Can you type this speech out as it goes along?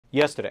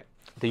Yesterday,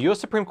 the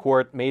U.S. Supreme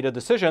Court made a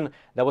decision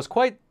that was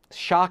quite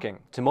shocking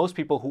to most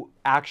people who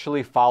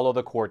actually follow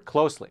the court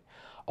closely.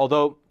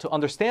 Although, to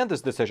understand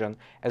this decision,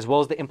 as well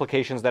as the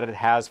implications that it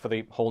has for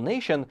the whole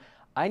nation,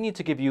 I need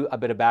to give you a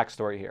bit of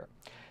backstory here.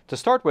 To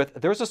start with,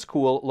 there's a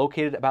school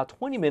located about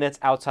 20 minutes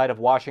outside of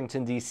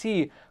Washington,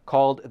 D.C.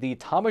 called the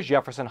Thomas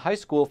Jefferson High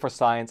School for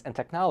Science and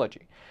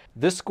Technology.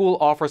 This school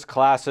offers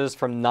classes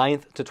from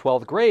 9th to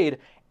 12th grade,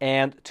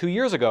 and 2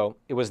 years ago,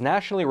 it was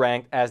nationally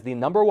ranked as the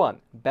 #1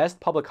 best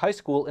public high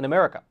school in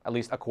America, at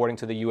least according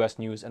to the U.S.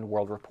 News and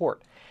World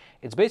Report.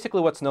 It's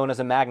basically what's known as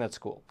a magnet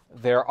school.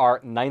 There are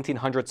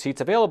 1,900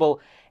 seats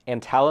available,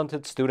 and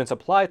talented students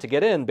apply to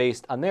get in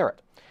based on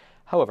merit.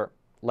 However,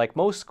 like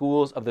most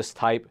schools of this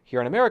type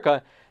here in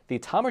America, the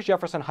Thomas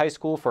Jefferson High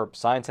School for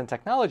Science and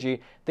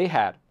Technology, they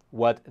had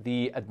what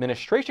the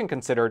administration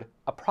considered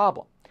a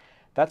problem.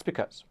 That's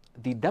because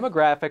the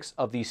demographics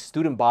of the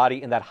student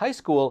body in that high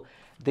school,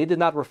 they did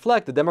not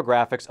reflect the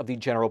demographics of the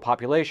general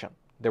population.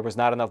 There was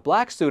not enough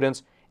black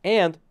students,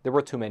 and there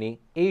were too many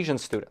Asian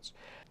students.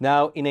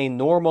 Now, in a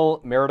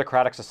normal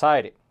meritocratic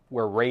society,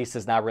 where race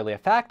is not really a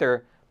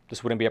factor,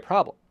 this wouldn't be a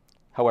problem.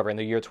 However, in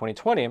the year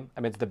 2020,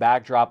 amidst the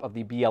backdrop of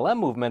the BLM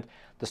movement,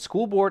 the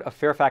school board of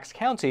Fairfax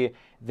County,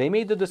 they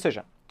made the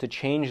decision to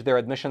change their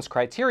admissions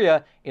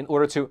criteria in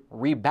order to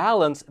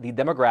rebalance the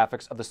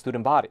demographics of the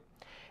student body.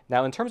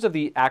 Now, in terms of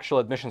the actual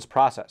admissions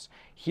process,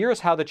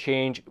 here's how the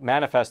change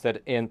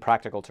manifested in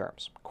practical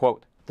terms.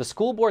 Quote, the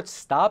school board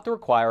stopped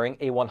requiring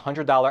a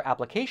 $100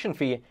 application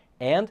fee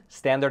and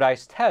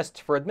standardized tests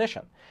for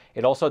admission.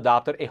 It also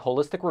adopted a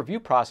holistic review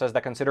process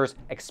that considers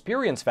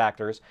experience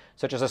factors,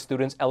 such as a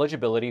student's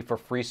eligibility for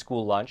free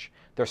school lunch,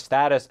 their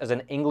status as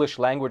an English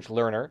language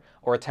learner,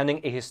 or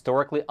attending a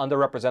historically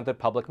underrepresented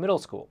public middle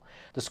school.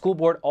 The school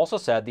board also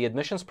said the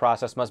admissions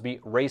process must be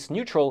race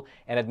neutral,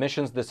 and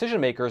admissions decision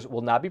makers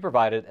will not be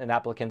provided an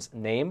applicant's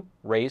name,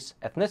 race,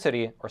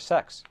 ethnicity, or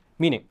sex.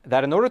 Meaning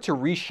that in order to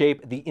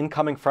reshape the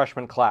incoming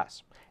freshman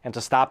class, and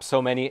to stop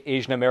so many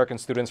Asian American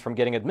students from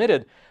getting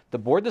admitted, the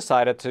board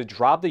decided to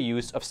drop the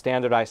use of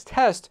standardized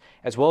tests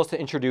as well as to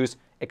introduce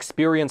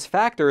experience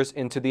factors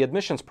into the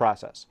admissions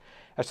process.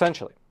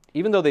 Essentially,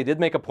 even though they did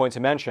make a point to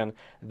mention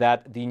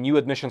that the new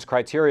admissions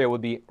criteria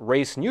would be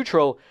race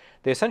neutral,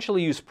 they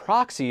essentially use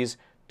proxies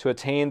to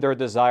attain their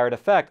desired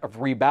effect of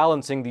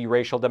rebalancing the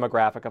racial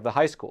demographic of the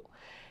high school.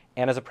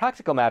 And as a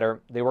practical matter,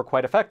 they were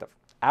quite effective.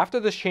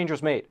 After this change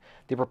was made,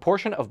 the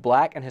proportion of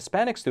black and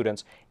Hispanic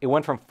students, it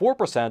went from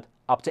 4%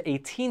 up to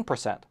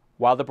 18%,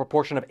 while the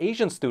proportion of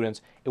Asian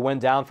students, it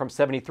went down from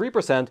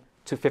 73%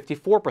 to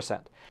 54%.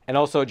 And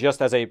also,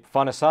 just as a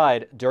fun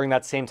aside, during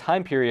that same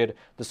time period,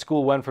 the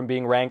school went from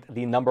being ranked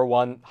the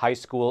 #1 high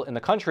school in the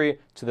country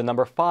to the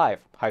 #5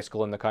 high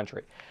school in the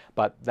country.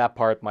 But that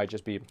part might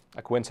just be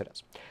a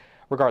coincidence.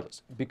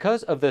 Regardless,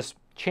 because of this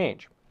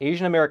change,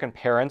 Asian American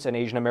parents and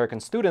Asian American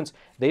students,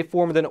 they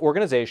formed an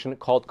organization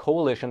called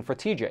Coalition for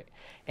TJ.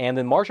 And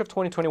in March of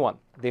 2021,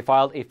 they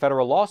filed a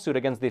federal lawsuit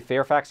against the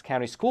Fairfax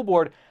County School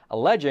Board,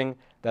 alleging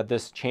that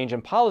this change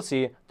in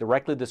policy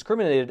directly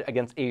discriminated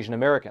against Asian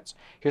Americans.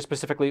 Here's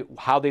specifically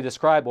how they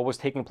describe what was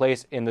taking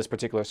place in this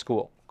particular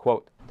school.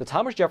 Quote, the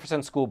Thomas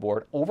Jefferson School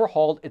Board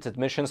overhauled its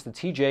admissions to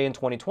TJ in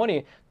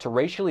 2020 to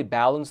racially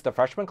balance the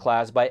freshman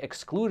class by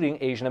excluding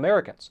Asian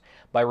Americans.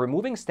 By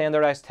removing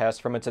standardized tests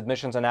from its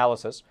admissions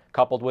analysis,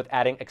 coupled with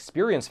adding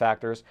experience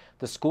factors,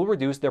 the school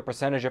reduced their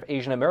percentage of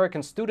Asian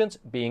American students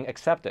being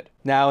accepted.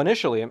 Now,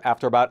 initially,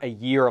 after about a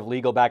year of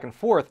legal back and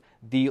forth,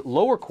 the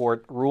lower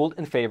court ruled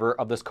in favor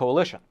of this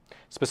coalition.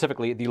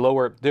 Specifically, the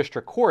lower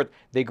district court,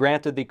 they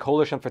granted the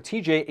Coalition for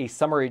TJ a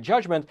summary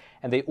judgment,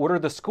 and they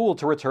ordered the school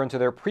to return to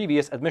their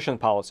previous admission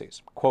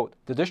policies. Quote,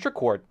 the district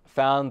court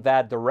found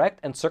that direct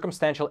and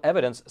circumstantial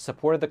evidence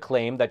supported the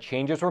claim that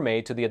changes were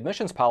made to the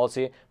admissions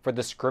policy for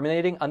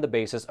discriminating on the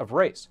basis of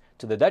race,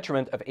 to the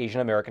detriment of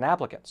Asian American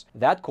applicants.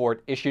 That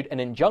court issued an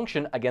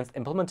injunction against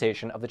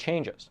implementation of the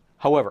changes.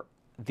 However,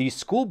 the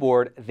school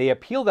board, they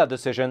appealed that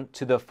decision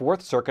to the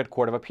Fourth Circuit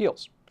Court of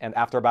Appeals. And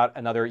after about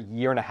another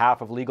year and a half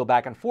of legal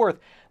back and forth,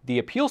 the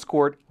appeals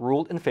court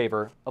ruled in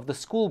favor of the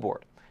school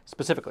board.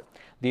 Specifically,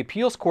 the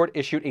appeals court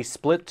issued a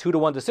split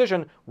 2-to-1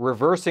 decision,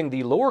 reversing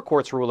the lower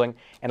court's ruling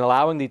and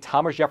allowing the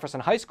Thomas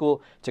Jefferson High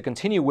School to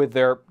continue with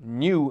their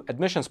new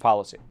admissions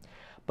policy.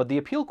 But the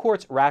appeal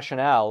court's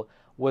rationale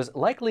was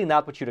likely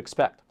not what you'd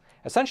expect.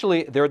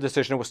 Essentially, their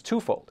decision was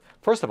twofold.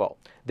 First of all,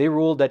 they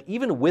ruled that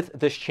even with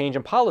this change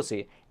in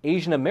policy,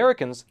 Asian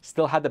Americans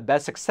still had the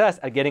best success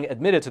at getting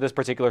admitted to this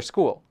particular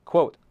school.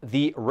 Quote,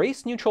 the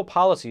race-neutral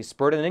policy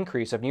spurred an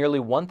increase of nearly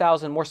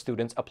 1,000 more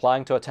students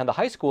applying to attend the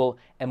high school,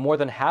 and more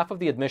than half of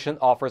the admission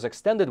offers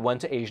extended went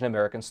to Asian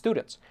American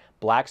students.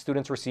 Black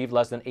students received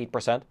less than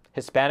 8%,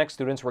 Hispanic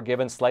students were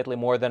given slightly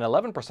more than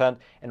 11%,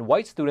 and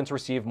white students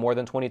received more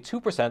than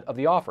 22% of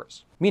the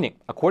offers. Meaning,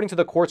 according to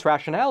the court's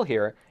rationale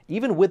here,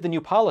 even with the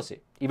new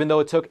policy, Even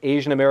though it took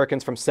Asian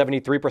Americans from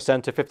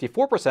 73% to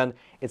 54%,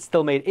 it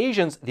still made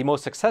Asians the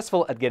most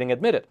successful at getting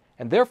admitted.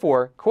 And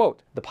therefore,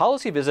 quote, the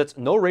policy visits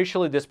no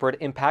racially disparate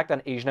impact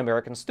on Asian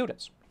American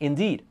students.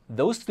 Indeed,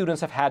 those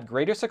students have had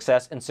greater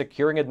success in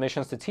securing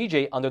admissions to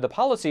TJ under the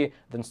policy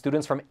than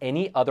students from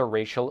any other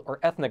racial or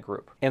ethnic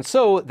group. And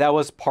so that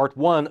was part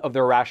one of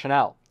their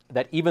rationale,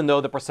 that even though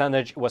the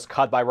percentage was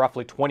cut by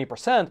roughly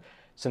 20%,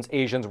 since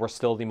Asians were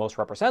still the most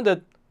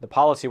represented, the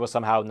policy was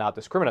somehow not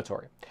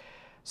discriminatory.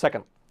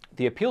 Second,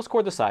 the appeals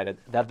court decided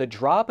that the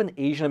drop in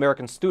Asian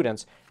American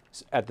students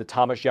at the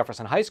Thomas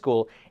Jefferson High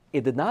School,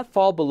 it did not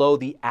fall below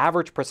the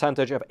average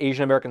percentage of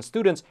Asian American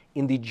students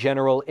in the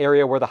general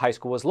area where the high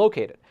school was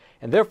located.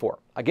 And therefore,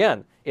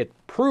 again, it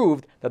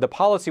proved that the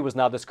policy was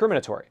not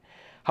discriminatory.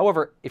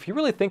 However, if you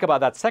really think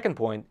about that second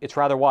point, it's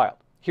rather wild.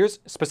 Here's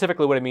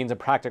specifically what it means in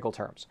practical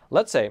terms.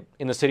 Let's say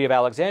in the city of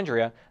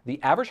Alexandria,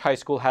 the average high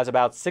school has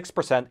about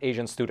 6%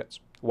 Asian students,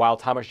 while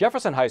Thomas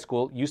Jefferson High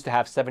School used to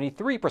have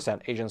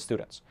 73% Asian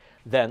students.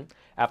 Then,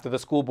 after the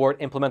school board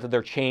implemented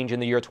their change in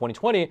the year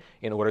 2020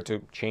 in order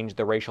to change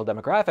the racial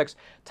demographics,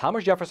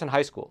 Thomas Jefferson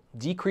High School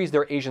decreased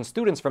their Asian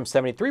students from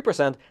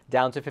 73%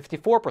 down to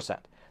 54%.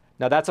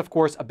 Now that's of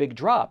course a big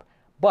drop,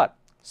 but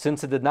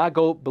since it did not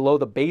go below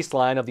the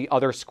baseline of the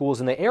other schools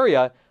in the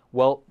area,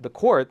 well, the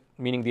court,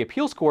 meaning the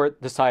appeals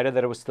court, decided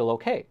that it was still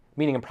okay,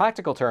 meaning in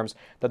practical terms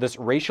that this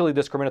racially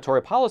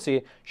discriminatory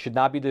policy should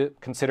not be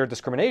considered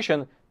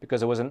discrimination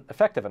because it wasn't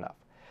effective enough.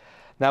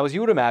 Now, as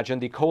you would imagine,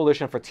 the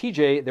Coalition for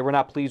TJ, they were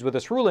not pleased with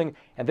this ruling,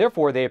 and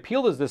therefore they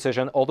appealed this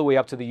decision all the way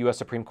up to the U.S.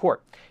 Supreme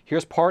Court.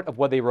 Here's part of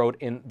what they wrote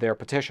in their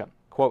petition.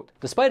 Quote,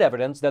 despite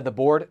evidence that the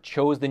board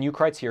chose the new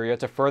criteria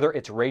to further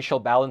its racial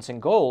balancing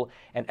goal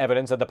and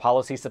evidence that the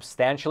policy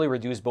substantially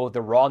reduced both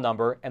the raw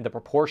number and the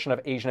proportion of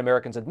Asian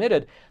Americans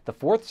admitted, the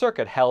Fourth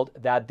Circuit held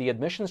that the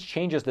admissions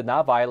changes did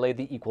not violate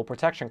the Equal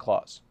Protection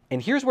Clause.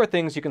 And here's where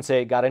things, you can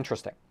say, got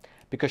interesting.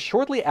 Because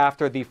shortly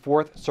after the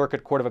Fourth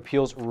Circuit Court of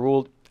Appeals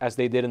ruled as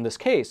they did in this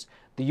case,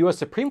 the U.S.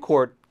 Supreme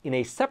Court, in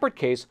a separate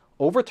case,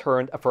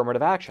 overturned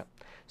affirmative action.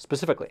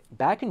 Specifically,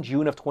 back in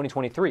June of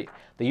 2023,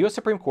 the U.S.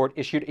 Supreme Court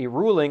issued a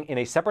ruling in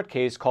a separate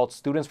case called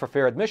Students for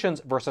Fair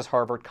Admissions versus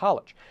Harvard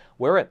College,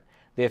 wherein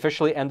they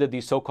officially ended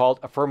the so-called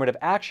affirmative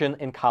action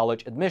in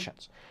college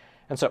admissions.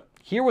 And so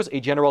here was a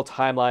general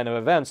timeline of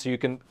events so you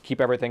can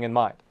keep everything in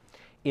mind.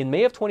 In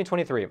May of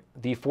 2023,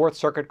 the Fourth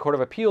Circuit Court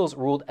of Appeals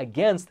ruled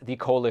against the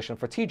Coalition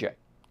for TJ.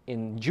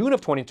 In June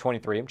of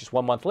 2023, just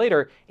 1 month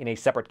later, in a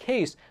separate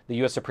case, the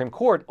U.S. Supreme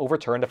Court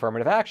overturned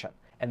affirmative action.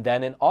 And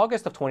then in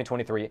August of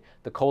 2023,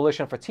 the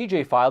Coalition for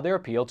TJ filed their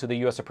appeal to the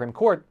U.S. Supreme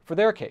Court for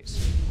their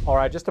case. All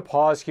right, just to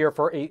pause here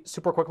for a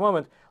super quick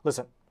moment.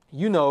 Listen,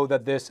 you know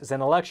that this is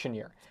an election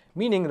year,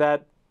 meaning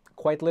that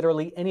quite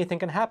literally anything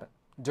can happen.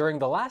 During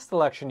the last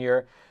election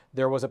year,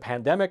 there was a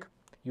pandemic,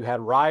 you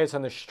had riots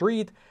on the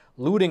street,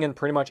 looting in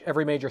pretty much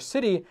every major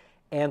city,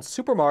 and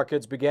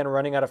supermarkets began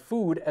running out of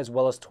food as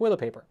well as toilet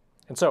paper.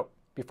 And so,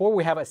 before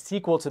we have a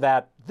sequel to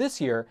that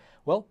this year,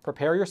 well,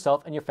 prepare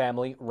yourself and your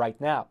family right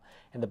now.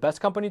 And the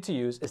best company to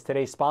use is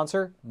today's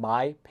sponsor,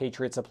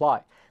 Patriot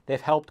Supply. They've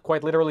helped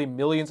quite literally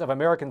millions of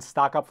Americans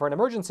stock up for an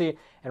emergency,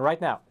 and right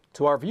now,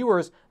 to our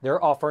viewers,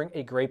 they're offering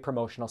a great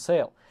promotional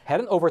sale. Head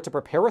on over to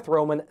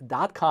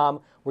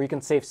preparewithroman.com where you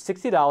can save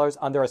 $60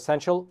 on their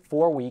essential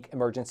 4-week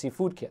emergency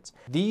food kits.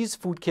 These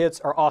food kits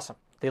are awesome.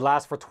 They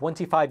last for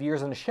 25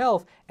 years on the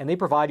shelf, and they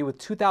provide you with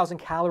 2,000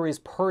 calories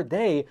per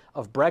day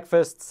of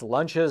breakfasts,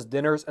 lunches,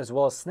 dinners, as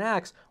well as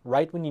snacks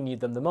right when you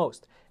need them the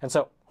most. And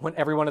so, when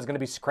everyone is going to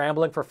be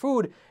scrambling for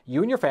food,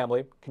 you and your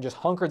family can just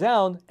hunker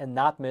down and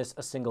not miss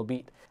a single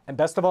beat. And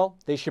best of all,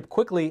 they ship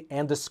quickly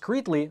and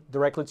discreetly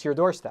directly to your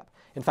doorstep.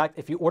 In fact,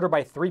 if you order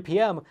by 3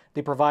 p.m.,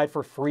 they provide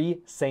for free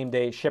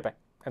same-day shipping.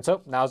 And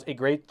so now's a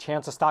great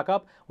chance to stock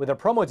up with a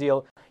promo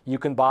deal. You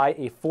can buy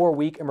a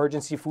 4-week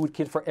emergency food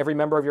kit for every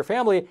member of your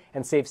family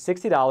and save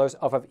 $60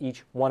 off of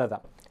each one of them.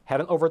 Head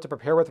on over to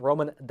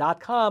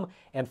preparewithroman.com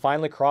and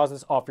finally cross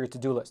this off your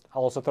to-do list.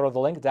 I'll also throw the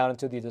link down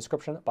into the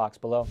description box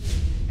below.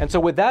 And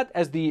so with that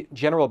as the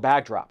general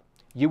backdrop,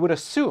 you would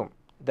assume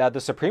that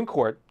the Supreme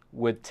Court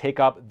would take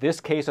up this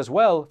case as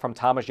well from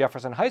Thomas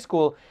Jefferson High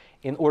School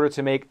in order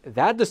to make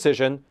that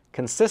decision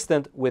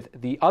consistent with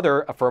the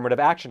other affirmative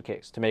action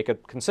case, to make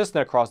it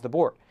consistent across the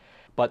board.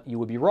 But you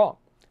would be wrong.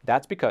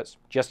 That's because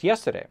just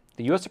yesterday,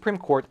 the U.S. Supreme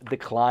Court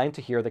declined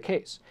to hear the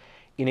case.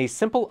 In a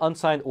simple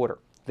unsigned order,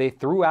 they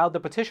threw out the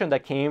petition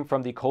that came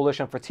from the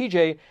Coalition for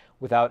TJ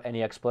without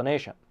any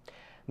explanation.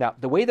 Now,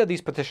 the way that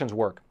these petitions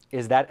work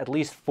is that at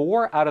least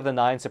 4 out of the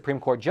 9 Supreme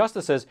Court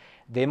justices,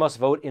 they must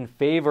vote in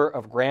favor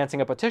of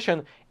granting a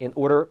petition in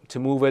order to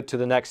move it to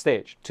the next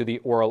stage, to the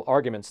oral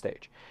argument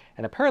stage.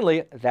 And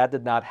apparently, that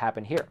did not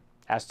happen here.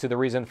 As to the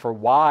reason for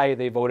why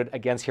they voted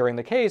against hearing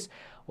the case,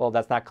 well,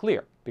 that's not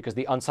clear, because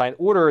the unsigned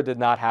order did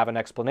not have an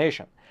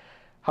explanation.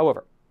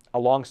 However,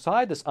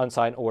 alongside this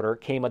unsigned order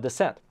came a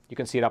dissent. You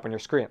can see it up on your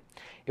screen.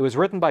 It was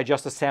written by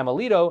Justice Sam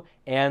Alito,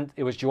 and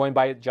it was joined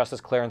by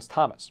Justice Clarence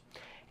Thomas.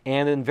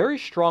 And in very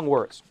strong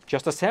words,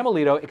 Justice Sam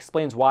Alito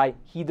explains why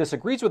he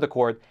disagrees with the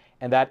court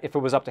and that if it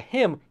was up to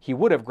him, he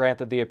would have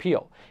granted the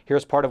appeal.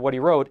 Here's part of what he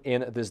wrote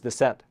in this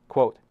dissent.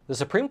 Quote, "The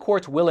Supreme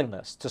Court's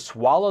willingness to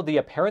swallow the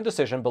apparent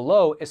decision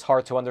below is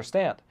hard to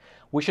understand.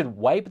 We should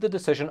wipe the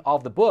decision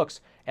off the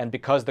books, and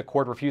because the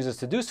court refuses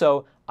to do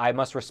so, I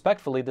must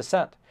respectfully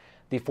dissent.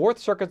 The Fourth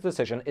Circuit's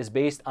decision is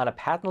based on a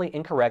patently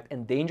incorrect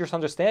and dangerous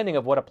understanding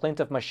of what a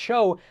plaintiff must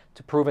show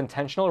to prove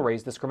intentional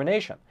race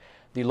discrimination.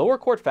 The lower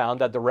court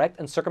found that direct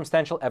and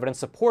circumstantial evidence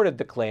supported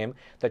the claim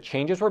that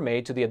changes were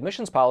made to the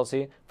admissions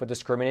policy for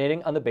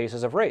discriminating on the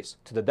basis of race,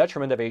 to the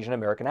detriment of Asian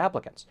American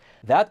applicants.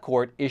 That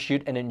court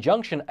issued an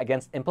injunction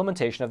against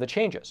implementation of the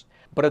changes.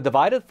 But a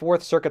divided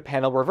Fourth Circuit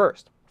panel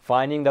reversed,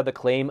 finding that the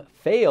claim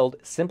failed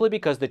simply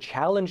because the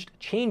challenged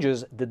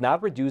changes did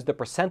not reduce the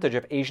percentage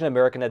of Asian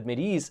American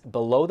admittees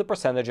below the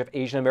percentage of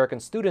Asian American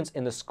students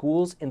in the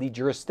schools in the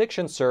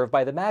jurisdiction served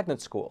by the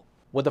magnet school.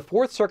 What the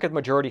Fourth Circuit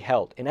majority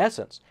held, in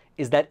essence,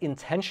 is that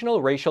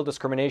intentional racial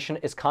discrimination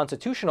is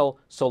constitutional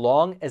so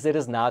long as it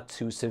is not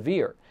too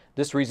severe.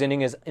 This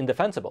reasoning is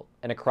indefensible,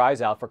 and it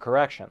cries out for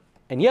correction.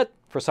 And yet,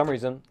 for some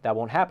reason, that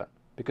won't happen,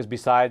 because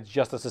besides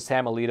Justices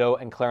Sam Alito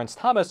and Clarence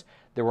Thomas,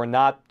 there were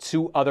not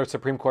two other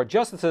Supreme Court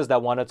justices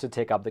that wanted to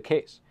take up the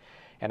case.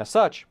 And as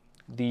such,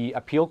 the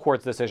appeal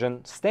court's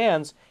decision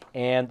stands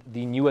and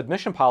the new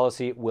admission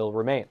policy will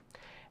remain.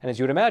 And as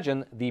you would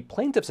imagine, the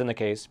plaintiffs in the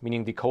case,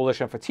 meaning the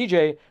Coalition for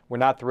TJ, were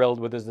not thrilled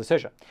with this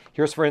decision.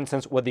 Here's, for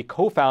instance, what the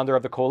co-founder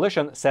of the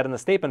coalition said in the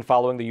statement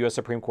following the U.S.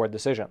 Supreme Court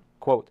decision.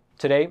 Quote,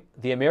 "Today,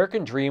 the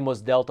American dream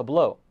was dealt a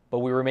blow, but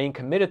we remain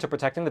committed to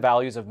protecting the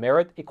values of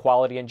merit,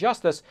 equality, and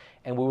justice,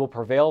 and we will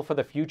prevail for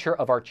the future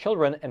of our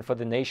children and for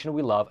the nation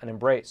we love and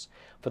embrace.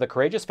 For the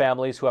courageous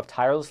families who have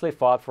tirelessly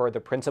fought for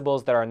the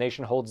principles that our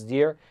nation holds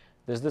dear,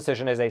 this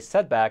decision is a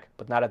setback,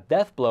 but not a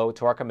death blow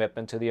to our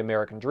commitment to the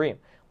American dream,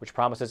 which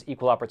promises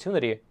equal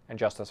opportunity and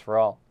justice for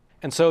all."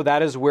 And so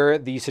that is where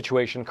the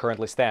situation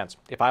currently stands.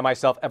 If I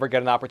myself ever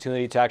get an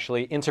opportunity to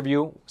actually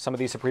interview some of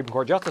these Supreme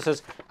Court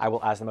justices, I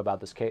will ask them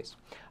about this case.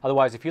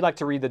 Otherwise, if you'd like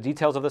to read the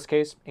details of this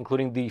case,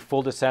 including the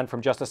full dissent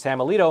from Justice Sam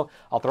Alito,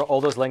 I'll throw all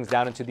those links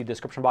down into the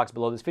description box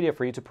below this video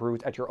for you to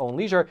peruse at your own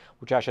leisure,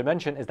 which I should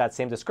mention is that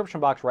same description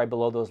box right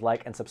below those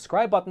like and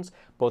subscribe buttons,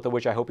 both of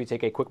which I hope you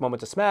take a quick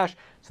moment to smash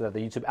so that the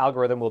YouTube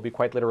algorithm will be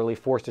quite literally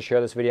forced to share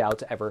this video out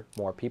to ever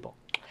more people.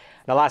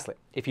 Now lastly,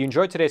 if you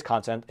enjoyed today's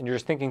content and you're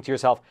just thinking to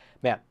yourself,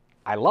 man,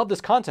 I love this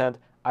content,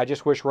 I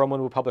just wish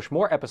Roman would publish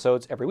more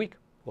episodes every week.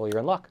 Well, you're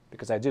in luck,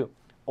 because I do.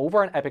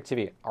 Over on Epoch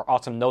TV, our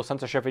awesome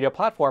no-censorship video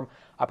platform,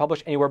 I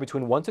publish anywhere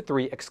between 1 to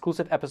 3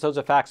 exclusive episodes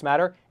of Facts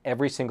Matter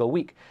every single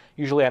week,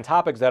 usually on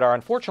topics that are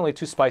unfortunately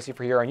too spicy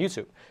for here on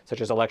YouTube,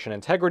 such as election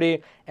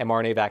integrity,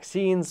 mRNA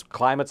vaccines,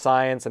 climate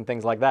science, and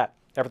things like that.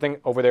 Everything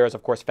over there is,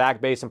 of course,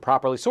 fact-based and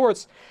properly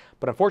sourced,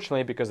 but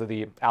unfortunately, because of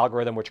the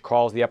algorithm which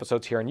crawls the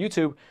episodes here on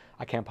YouTube,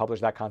 I can't publish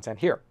that content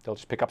here. They'll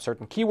just pick up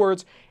certain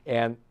keywords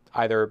and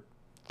either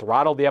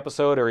throttle the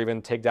episode or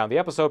even take down the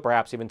episode,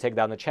 perhaps even take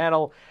down the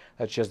channel.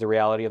 That's just the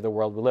reality of the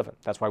world we live in.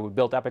 That's why we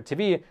built Epoch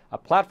TV, a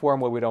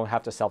platform where we don't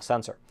have to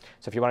self-censor.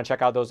 So if you want to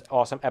check out those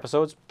awesome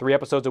episodes, 3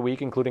 episodes a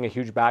week, including a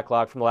huge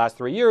backlog from the last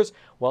 3 years,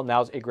 well,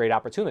 now's a great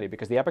opportunity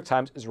because the Epoch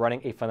Times is running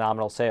a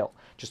phenomenal sale.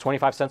 Just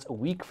 25 cents a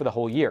week for the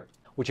whole year,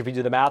 which if you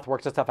do the math,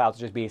 works itself out to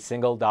just be a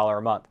single $1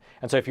 a month.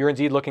 And so if you're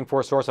indeed looking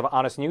for a source of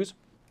honest news,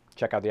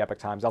 check out the Epoch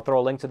Times. I'll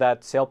throw a link to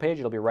that sale page.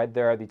 It'll be right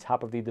there at the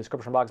top of the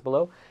description box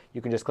below. You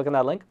can just click on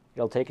that link.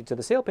 It'll take you to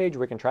the sale page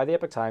where you can try the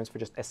Epoch Times for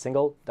just a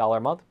single $1 a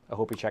month. I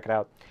hope you check it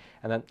out.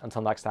 And then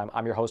until next time,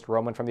 I'm your host,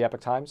 Roman from the Epoch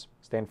Times.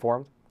 Stay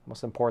informed.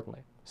 Most importantly,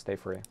 stay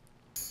free.